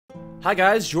Hi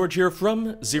guys, George here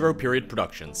from Zero Period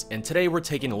Productions, and today we're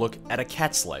taking a look at A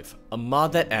Cat's Life, a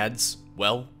mod that adds,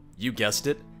 well, you guessed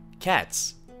it,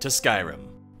 cats to Skyrim.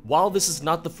 While this is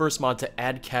not the first mod to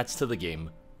add cats to the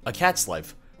game, A Cat's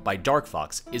Life by Dark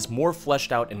Fox is more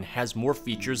fleshed out and has more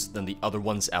features than the other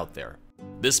ones out there.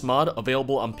 This mod,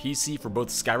 available on PC for both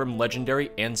Skyrim Legendary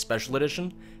and Special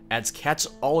Edition, adds cats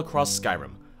all across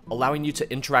Skyrim, allowing you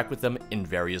to interact with them in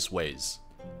various ways.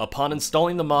 Upon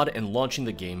installing the mod and launching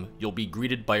the game, you'll be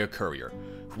greeted by a courier,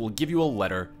 who will give you a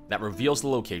letter that reveals the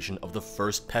location of the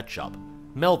first pet shop,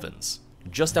 Melvin's,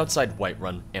 just outside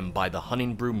Whiterun and by the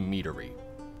Hunting Brew Meadery.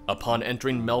 Upon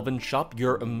entering Melvin's shop,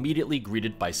 you're immediately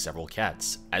greeted by several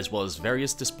cats, as well as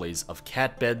various displays of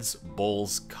cat beds,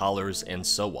 bowls, collars, and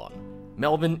so on.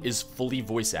 Melvin is fully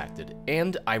voice acted,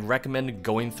 and I recommend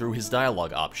going through his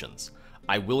dialogue options.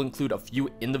 I will include a few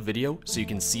in the video so you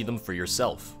can see them for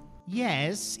yourself.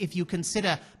 Yes, if you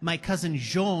consider my cousin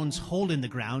Jean's hole in the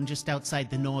ground just outside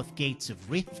the north gates of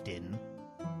Riften.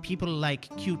 People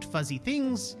like cute fuzzy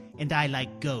things, and I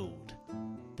like gold.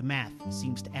 The math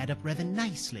seems to add up rather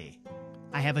nicely.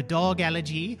 I have a dog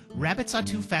allergy, rabbits are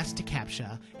too fast to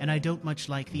capture, and I don't much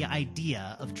like the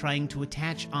idea of trying to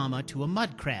attach armor to a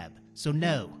mud crab. So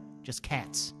no, just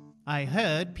cats. I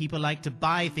heard people like to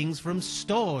buy things from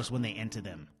stores when they enter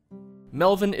them.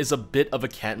 Melvin is a bit of a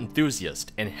cat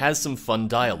enthusiast and has some fun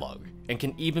dialogue, and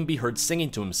can even be heard singing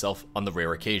to himself on the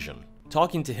rare occasion.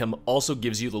 Talking to him also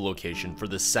gives you the location for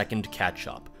the second cat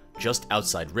shop, just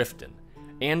outside Riften,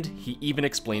 and he even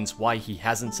explains why he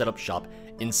hasn't set up shop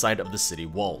inside of the city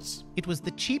walls. It was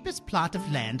the cheapest plot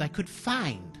of land I could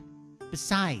find.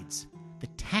 Besides, the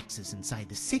taxes inside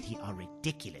the city are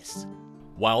ridiculous.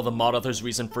 While the mod author's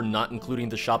reason for not including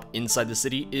the shop inside the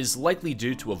city is likely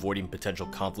due to avoiding potential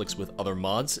conflicts with other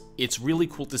mods, it's really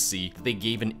cool to see that they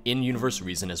gave an in-universe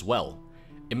reason as well.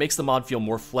 It makes the mod feel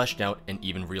more fleshed out and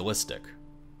even realistic.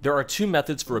 There are two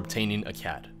methods for obtaining a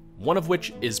cat, one of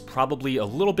which is probably a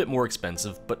little bit more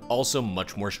expensive but also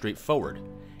much more straightforward,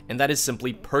 and that is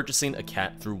simply purchasing a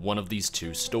cat through one of these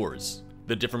two stores.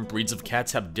 The different breeds of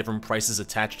cats have different prices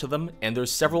attached to them, and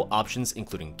there's several options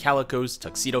including calicos,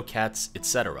 tuxedo cats,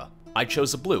 etc. I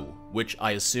chose a blue, which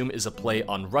I assume is a play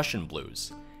on Russian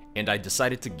blues, and I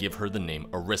decided to give her the name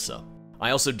Arissa.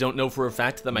 I also don't know for a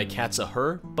fact that my cat's a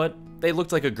her, but they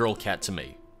looked like a girl cat to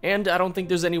me. And I don't think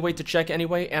there's any way to check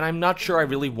anyway, and I'm not sure I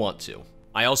really want to.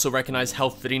 I also recognize how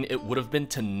fitting it would have been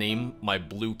to name my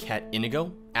blue cat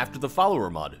Inigo after the follower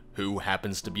mod, who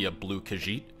happens to be a blue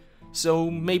Khajiit.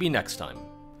 So maybe next time.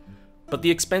 But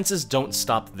the expenses don't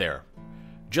stop there.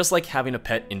 Just like having a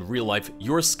pet in real life,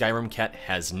 your Skyrim cat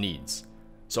has needs.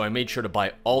 So I made sure to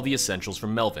buy all the essentials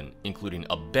from Melvin, including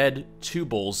a bed, 2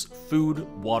 bowls, food,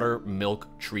 water, milk,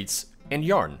 treats, and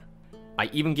yarn. I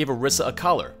even gave Arissa a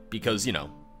collar, because, you know,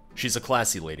 she's a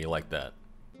classy lady like that.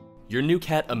 Your new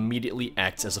cat immediately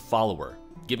acts as a follower,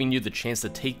 giving you the chance to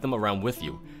take them around with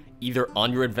you, either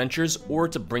on your adventures or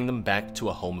to bring them back to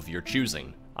a home of your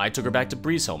choosing. I took her back to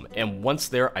Bree's home, and once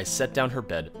there I set down her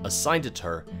bed, assigned it to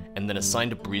her, and then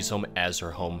assigned Bree's home as her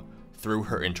home through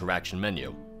her interaction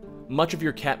menu. Much of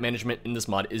your cat management in this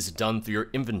mod is done through your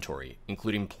inventory,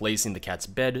 including placing the cat's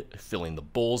bed, filling the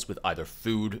bowls with either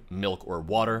food, milk, or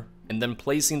water, and then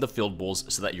placing the filled bowls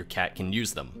so that your cat can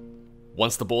use them.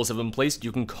 Once the bowls have been placed,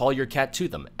 you can call your cat to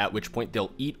them, at which point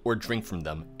they'll eat or drink from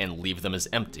them and leave them as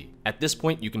empty. At this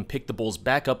point, you can pick the bowls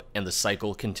back up and the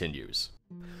cycle continues.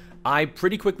 I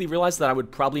pretty quickly realized that I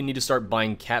would probably need to start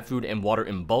buying cat food and water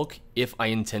in bulk if I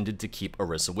intended to keep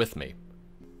Arissa with me.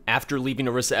 After leaving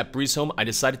Arissa at Bree's home, I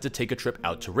decided to take a trip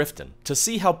out to Riften to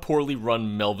see how poorly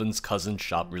run Melvin's cousin's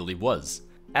shop really was.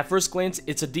 At first glance,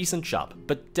 it's a decent shop,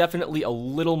 but definitely a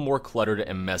little more cluttered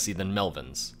and messy than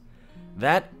Melvin's.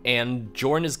 That, and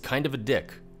Jorn is kind of a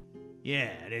dick. Yeah,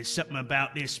 there's something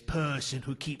about this person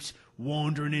who keeps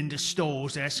wandering into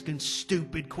stores asking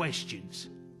stupid questions.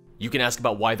 You can ask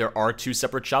about why there are 2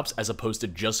 separate shops as opposed to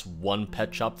just one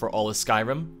pet shop for all of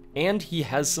Skyrim, and he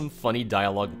has some funny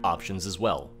dialogue options as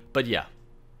well. But yeah,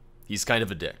 he's kind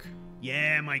of a dick.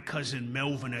 Yeah, my cousin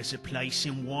Melvin has a place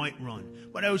in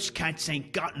Whiterun, but those cats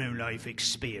ain't got no life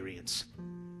experience.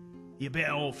 You're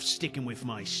better off sticking with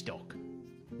my stock.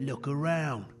 Look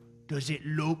around. Does it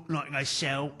look like I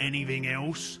sell anything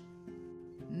else?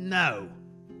 No.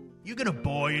 You gonna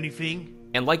buy anything?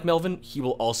 And like Melvin, he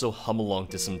will also hum along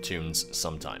to some tunes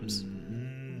sometimes.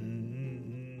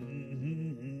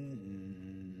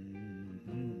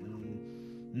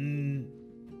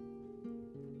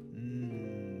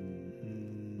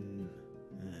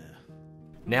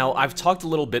 Now, I've talked a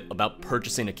little bit about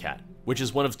purchasing a cat, which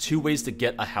is one of 2 ways to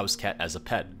get a house cat as a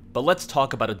pet, but let's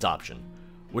talk about adoption.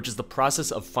 which is the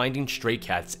process of finding stray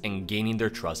cats and gaining their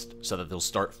trust so that they'll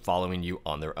start following you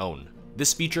on their own.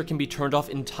 This feature can be turned off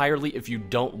entirely if you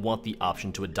don't want the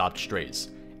option to adopt strays.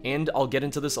 And I'll get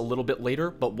into this a little bit later,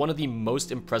 but one of the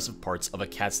most impressive parts of a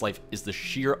cat's life is the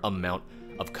sheer amount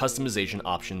of customization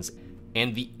options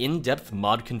and the in-depth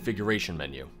mod configuration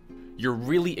menu. You're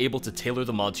really able to tailor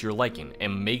the mod to your liking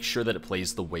and make sure that it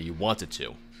plays the way you want it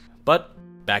to. But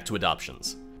back to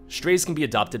adoptions. Strays can be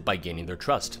adopted by gaining their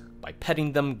trust. By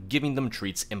petting them, giving them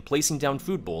treats, and placing down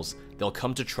food bowls, they'll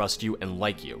come to trust you and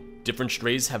like you. Different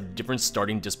strays have different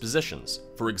starting dispositions.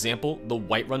 For example, the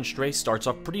Whiterun stray starts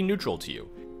off pretty neutral to you.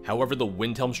 However, the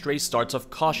Windhelm stray starts off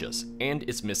cautious, and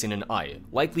it's missing an eye,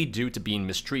 likely due to being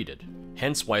mistreated.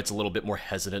 Hence why it's a little bit more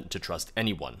hesitant to trust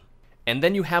anyone. And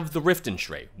then you have the Riften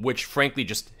stray, which frankly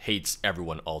just hates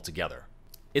everyone altogether.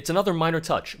 It's another minor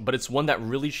touch, but it's one that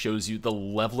really shows you the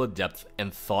level of depth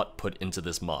and thought put into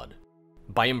this mod.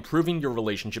 By improving your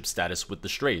relationship status with the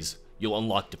strays, you'll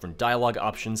unlock different dialogue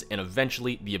options and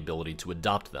eventually the ability to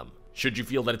adopt them. Should you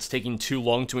feel that it's taking too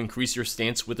long to increase your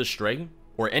stance with a stray,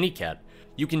 or any cat,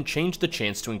 you can change the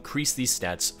chance to increase these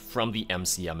stats from the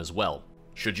MCM as well.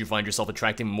 Should you find yourself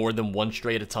attracting more than one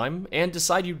stray at a time and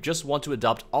decide you just want to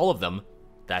adopt all of them,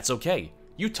 that's okay.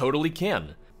 You totally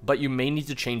can, but you may need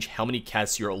to change how many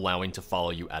cats you're allowing to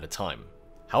follow you at a time.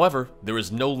 However, there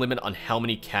is no limit on how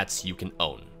many cats you can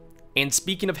own. And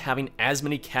speaking of having as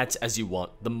many cats as you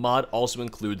want, the mod also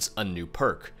includes a new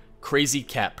perk, Crazy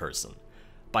Cat Person.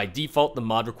 By default, the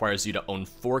mod requires you to own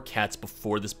 4 cats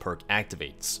before this perk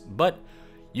activates, but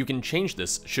you can change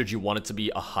this should you want it to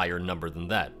be a higher number than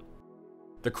that.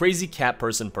 The Crazy Cat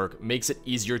Person perk makes it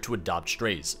easier to adopt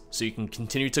strays, so you can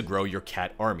continue to grow your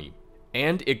cat army.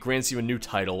 And it grants you a new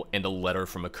title and a letter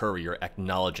from a courier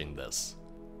acknowledging this.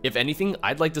 If anything,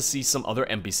 I'd like to see some other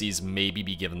NPCs maybe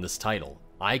be given this title.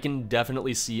 I can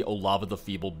definitely see Olava the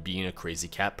Feeble being a crazy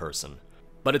cat person.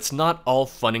 But it's not all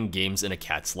fun and games in a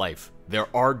cat's life. There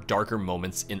are darker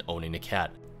moments in owning a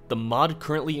cat. The mod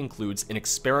currently includes an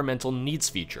experimental needs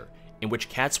feature, in which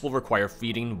cats will require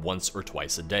feeding once or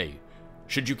twice a day.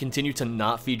 Should you continue to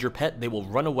not feed your pet, they will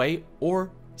run away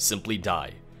or simply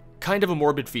die. Kind of a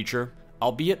morbid feature,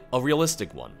 albeit a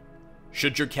realistic one.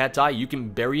 Should your cat die, you can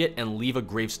bury it and leave a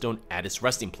gravestone at its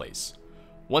resting place.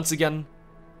 Once again,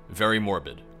 very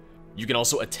morbid. You can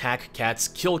also attack cats,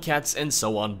 kill cats, and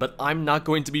so on, but I'm not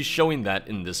going to be showing that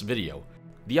in this video.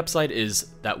 The upside is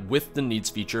that with the needs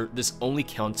feature, this only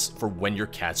counts for when your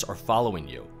cats are following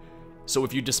you. So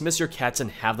if you dismiss your cats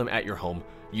and have them at your home,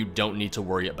 you don't need to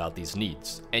worry about these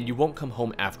needs, and you won't come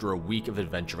home after a week of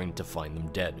adventuring to find them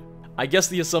dead. I guess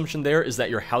the assumption there is that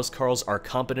your housecarls are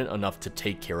competent enough to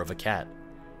take care of a cat.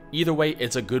 Either way,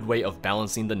 it's a good way of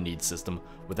balancing the needs system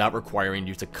without requiring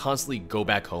you to constantly go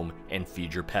back home and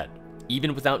feed your pet.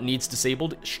 Even without needs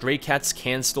disabled, stray cats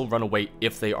can still run away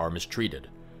if they are mistreated.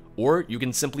 Or you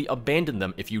can simply abandon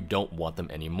them if you don't want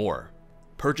them anymore.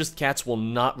 Purchased cats will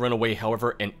not run away,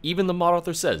 however, and even the mod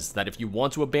author says that if you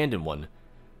want to abandon one,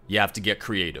 you have to get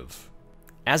creative.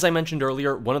 As I mentioned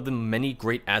earlier, one of the many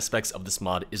great aspects of this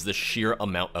mod is the sheer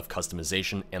amount of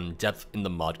customization and depth in the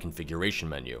mod configuration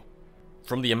menu.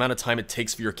 From the amount of time it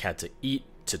takes for your cat to eat,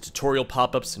 to tutorial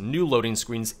pop-ups, new loading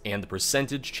screens, and the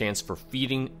percentage chance for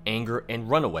feeding, anger, and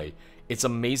runaway, it's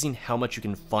amazing how much you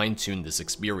can fine-tune this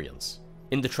experience.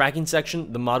 In the tracking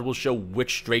section, the mod will show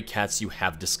which stray cats you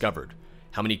have discovered,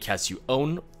 how many cats you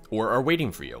own or are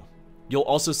waiting for you. You'll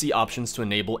also see options to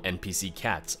enable NPC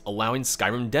cats, allowing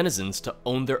Skyrim denizens to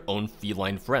own their own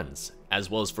feline friends, as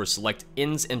well as for select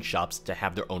inns and shops to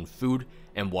have their own food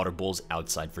and water bowls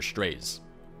outside for strays.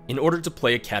 In order to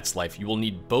play a cat's life, you will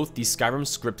need both the Skyrim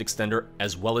script extender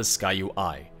as well as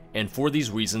SkyUI, and for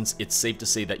these reasons, it's safe to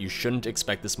say that you shouldn't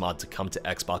expect this mod to come to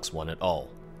Xbox One at all.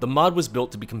 The mod was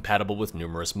built to be compatible with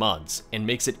numerous mods, and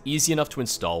makes it easy enough to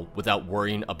install without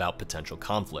worrying about potential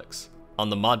conflicts. On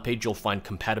the mod page, you'll find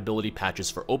compatibility patches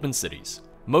for open cities,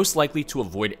 most likely to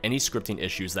avoid any scripting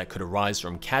issues that could arise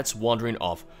from cats wandering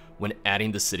off when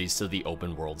adding the cities to the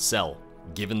open world cell.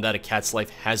 Given that a cat's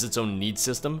life has its own needs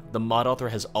system, the mod author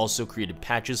has also created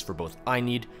patches for both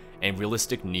iNeed and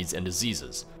realistic needs and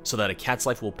diseases, so that a cat's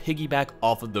life will piggyback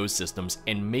off of those systems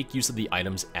and make use of the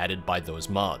items added by those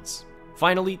mods.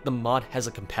 Finally, the mod has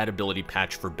a compatibility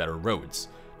patch for better roads,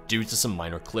 due to some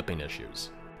minor clipping issues.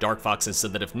 Dark Fox has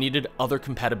said that if needed, other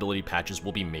compatibility patches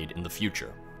will be made in the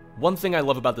future. One thing I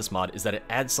love about this mod is that it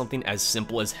adds something as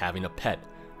simple as having a pet,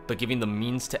 but giving the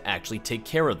means to actually take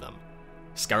care of them.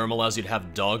 Skyrim allows you to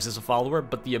have dogs as a follower,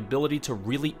 but the ability to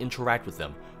really interact with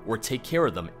them or take care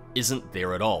of them isn't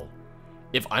there at all.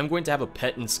 If I'm going to have a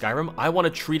pet in Skyrim, I want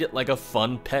to treat it like a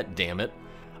fun pet, damn it.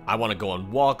 I want to go on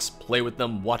walks, play with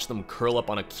them, watch them curl up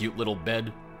on a cute little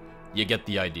bed. You get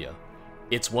the idea.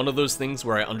 It's one of those things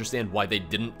where I understand why they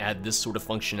didn't add this sort of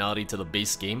functionality to the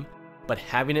base game, but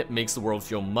having it makes the world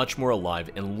feel much more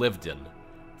alive and lived in.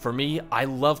 For me, I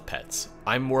love pets.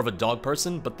 I'm more of a dog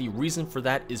person, but the reason for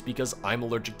that is because I'm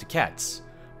allergic to cats,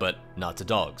 but not to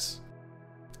dogs.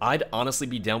 I'd honestly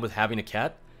be down with having a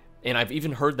cat, and I've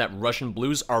even heard that Russian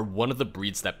Blues are one of the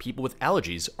breeds that people with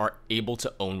allergies are able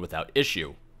to own without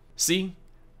issue. See?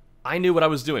 I knew what I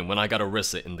was doing when I got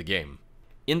Orisa in the game.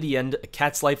 In the end, A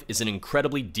Cat's Life is an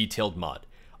incredibly detailed mod.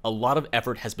 A lot of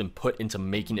effort has been put into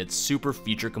making it super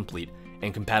feature complete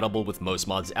and compatible with most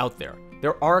mods out there.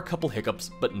 There are a couple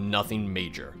hiccups, but nothing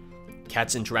major.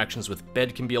 Cat's interactions with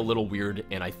bed can be a little weird,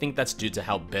 and I think that's due to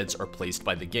how beds are placed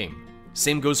by the game.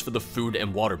 Same goes for the food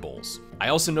and water bowls. I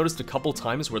also noticed a couple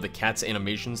times where the cat's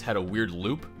animations had a weird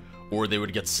loop, or they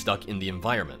would get stuck in the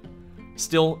environment.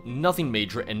 Still, nothing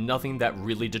major and nothing that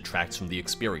really detracts from the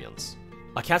experience.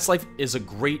 A Cat's Life is a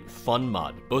great, fun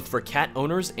mod, both for cat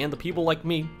owners and the people like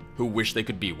me who wish they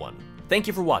could be one. Thank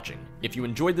you for watching. If you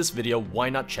enjoyed this video, why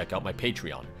not check out my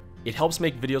Patreon? It helps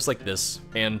make videos like this,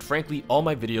 and frankly, all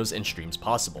my videos and streams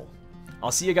possible.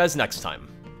 I'll see you guys next time.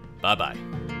 Bye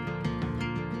bye.